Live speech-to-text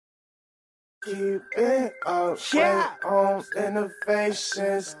Keep it up with Homes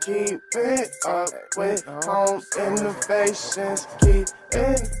Innovations. Keep it up with Homes Innovations. Keep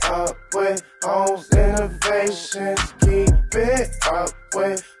it up with Homes Innovations. Keep it up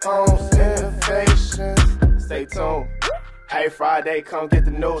with Homes Innovations. Stay tuned. Hey, Friday, come get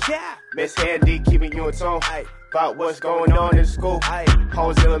the news. Miss Handy keeping you in tune about what's going on in school.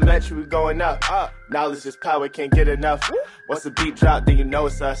 Homes Elementary, we going up. Knowledge is power, can't get enough. Once the beat drop, then you know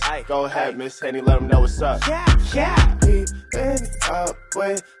it's us. Go ahead, Miss Handy, let them know what's up. Keep it up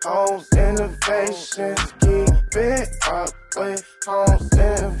with Homes Innovations. Keep it up with Homes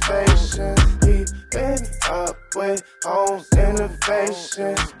Innovations. Keep it up with Homes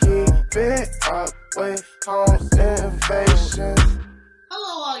Innovations. Keep it up with Homes Innovations.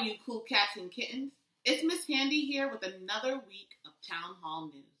 Hello, all you cool cats and kittens. It's Miss Handy here with another week of Town Hall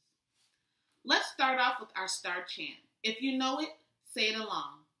News. Let's start off with our star chant. If you know it, say it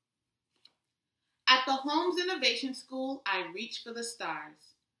along. At the Homes Innovation School, I reach for the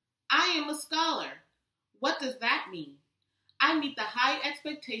stars. I am a scholar. What does that mean? I meet the high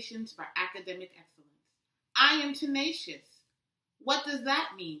expectations for academic excellence. I am tenacious. What does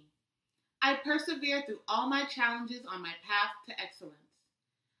that mean? I persevere through all my challenges on my path to excellence.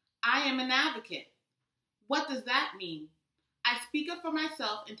 I am an advocate. What does that mean? I speak up for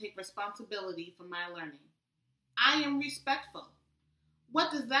myself and take responsibility for my learning. I am respectful.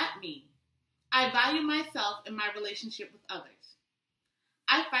 What does that mean? I value myself and my relationship with others.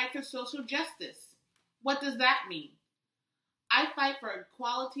 I fight for social justice. What does that mean? I fight for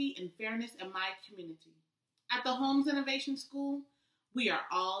equality and fairness in my community. At the Homes Innovation School, we are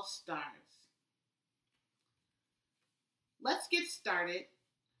all stars. Let's get started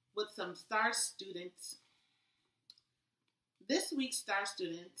with some STAR students. This week's STAR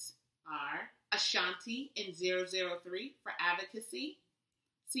students are Ashanti in 003 for advocacy,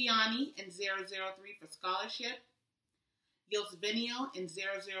 Siani in 003 for scholarship, Yosvinio in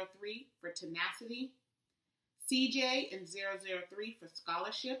 003 for tenacity, CJ in 003 for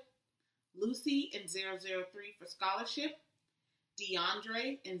scholarship, Lucy in 003 for scholarship,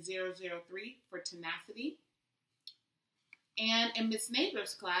 DeAndre in 003 for tenacity. And in Miss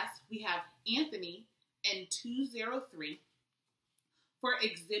Neighbor's class, we have Anthony in 203 for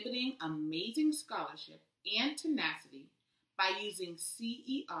exhibiting amazing scholarship and tenacity by using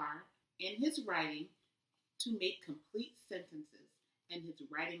CER in his writing to make complete sentences in his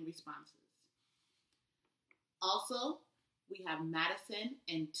writing responses. Also, we have Madison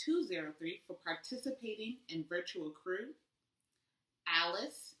in 203 for participating in virtual crew,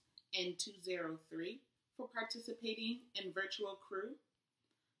 Alice in 203 for participating in virtual crew,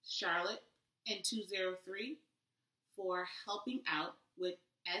 Charlotte in 203 for helping out with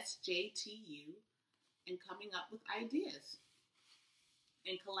SJTU and coming up with ideas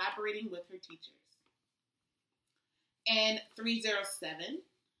and collaborating with her teachers. In 307,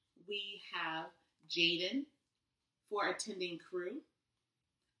 we have Jaden for attending crew,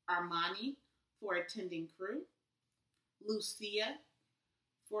 Armani for attending crew, Lucia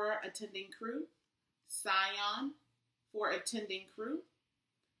for attending crew, Sion for attending crew,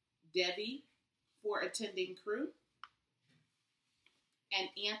 Debbie for attending crew, and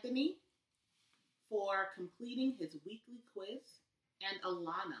Anthony for completing his weekly quiz, and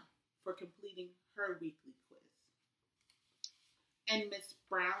Alana for completing her weekly quiz. And Miss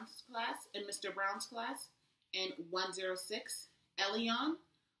Brown's class, in Mr. Brown's class, in 106, Elion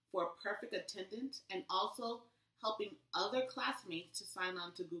for perfect attendance and also helping other classmates to sign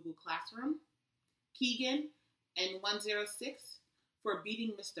on to Google Classroom, Keegan in 106 for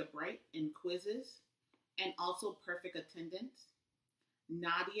beating Mr. Bright in quizzes and also perfect attendance,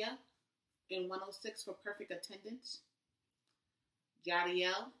 Nadia in 106 for perfect attendance,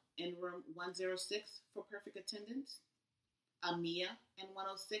 Jadiel in room 106 for perfect attendance, Amia in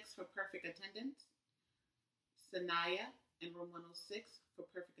 106 for perfect attendance, Sanaya in room 106 for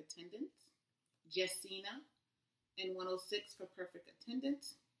perfect attendance, Jessina in 106 for perfect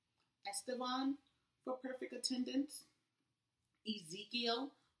attendance, Esteban for perfect attendance,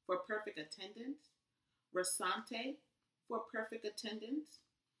 Ezekiel for perfect attendance, Rasante for perfect attendance,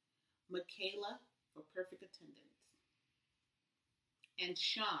 Michaela for perfect attendance, and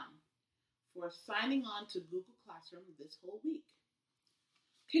Sean for signing on to Google Classroom this whole week.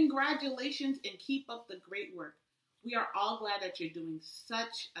 Congratulations and keep up the great work. We are all glad that you're doing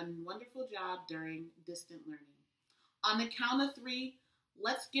such a wonderful job during distant learning. On the count of 3,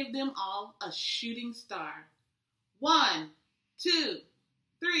 let's give them all a shooting star. 1, 2,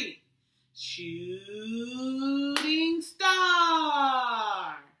 3. Shooting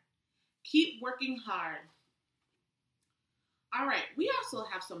star. Keep working hard. All right, we also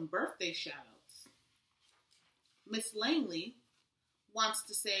have some birthday shout-outs. Miss Langley wants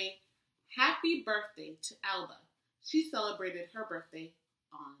to say happy birthday to Alba. She celebrated her birthday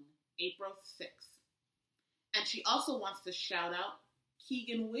on April 6th. And she also wants to shout out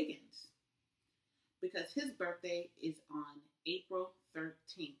Keegan Wiggins because his birthday is on April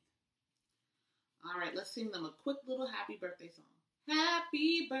 13th. All right, let's sing them a quick little happy birthday song.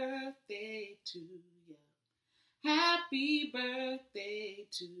 Happy birthday to ya. Happy birthday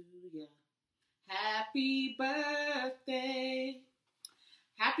to ya. Happy birthday.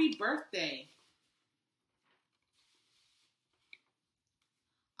 Happy birthday.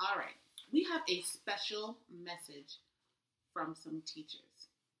 All right, we have a special message from some teachers.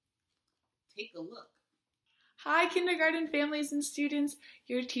 Take a look. Hi, kindergarten families and students.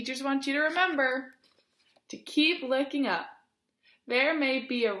 Your teachers want you to remember to keep looking up. There may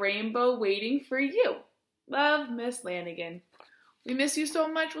be a rainbow waiting for you. Love, Miss Lanigan. We miss you so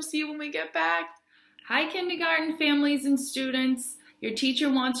much. We'll see you when we get back. Hi, kindergarten families and students. Your teacher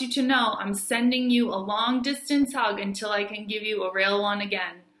wants you to know I'm sending you a long-distance hug until I can give you a real one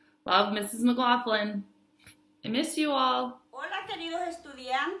again. Love, Mrs. McLaughlin. I miss you all. Hola, queridos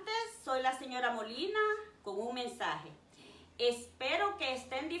estudiantes. Soy la señora Molina con un mensaje. Espero que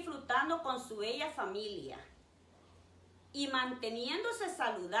estén disfrutando con su bella familia y manteniéndose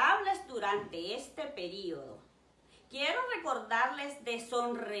saludables durante este periodo. Quiero recordarles de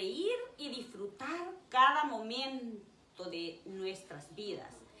sonreír y disfrutar cada momento de nuestras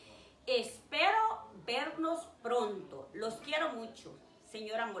vidas. Espero vernos pronto. Los quiero mucho.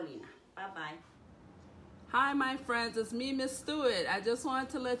 Señora Molina. Bye-bye. Hi, my friends. It's me, Miss Stewart. I just wanted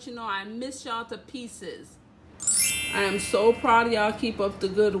to let you know I miss y'all to pieces. I am so proud of y'all. Keep up the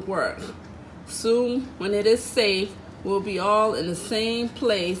good work. Soon, when it is safe, we'll be all in the same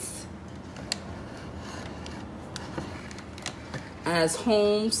place as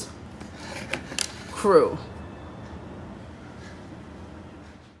Holmes' crew.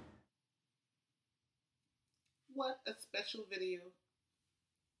 What a special video.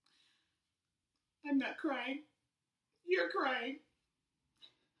 I'm not crying. You're crying.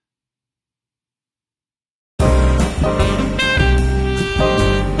 Okay,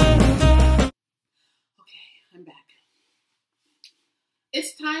 I'm back.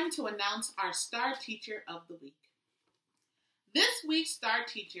 It's time to announce our star teacher of the week. This week's star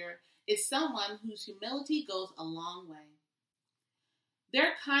teacher is someone whose humility goes a long way.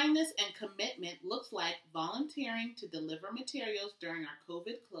 Their kindness and commitment looks like volunteering to deliver materials during our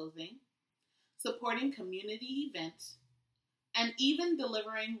COVID closing, supporting community events, and even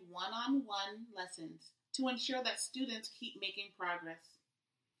delivering one-on-one lessons to ensure that students keep making progress.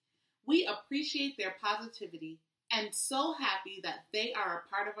 We appreciate their positivity and so happy that they are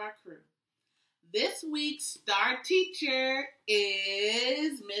a part of our crew. This week's star teacher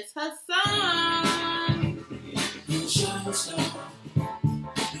is Miss Hassan.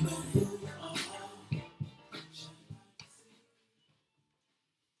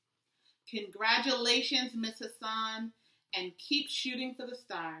 Congratulations, Miss Hassan, and keep shooting for the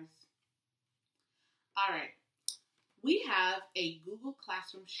stars. All right, we have a Google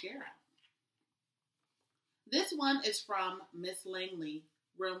Classroom share-out. This one is from Miss Langley,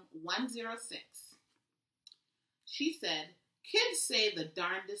 room 106. She said, kids say the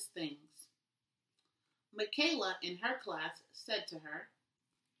darndest things. Michaela in her class said to her,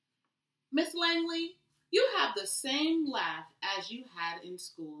 Miss Langley, you have the same laugh as you had in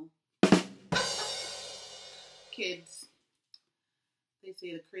school. Kids, they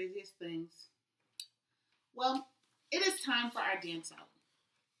say the craziest things. Well, it is time for our dance out.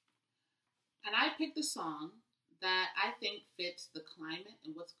 And I picked a song that I think fits the climate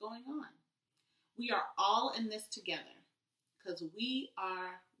and what's going on. We are all in this together because we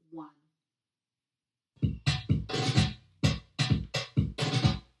are one.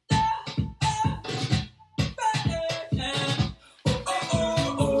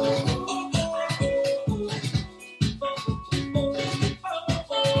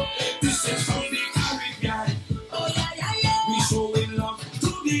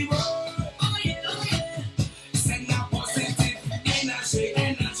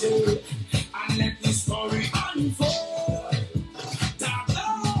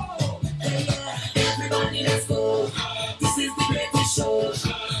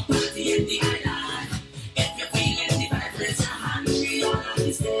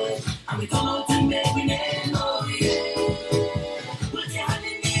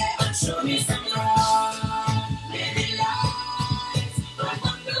 Show me some love.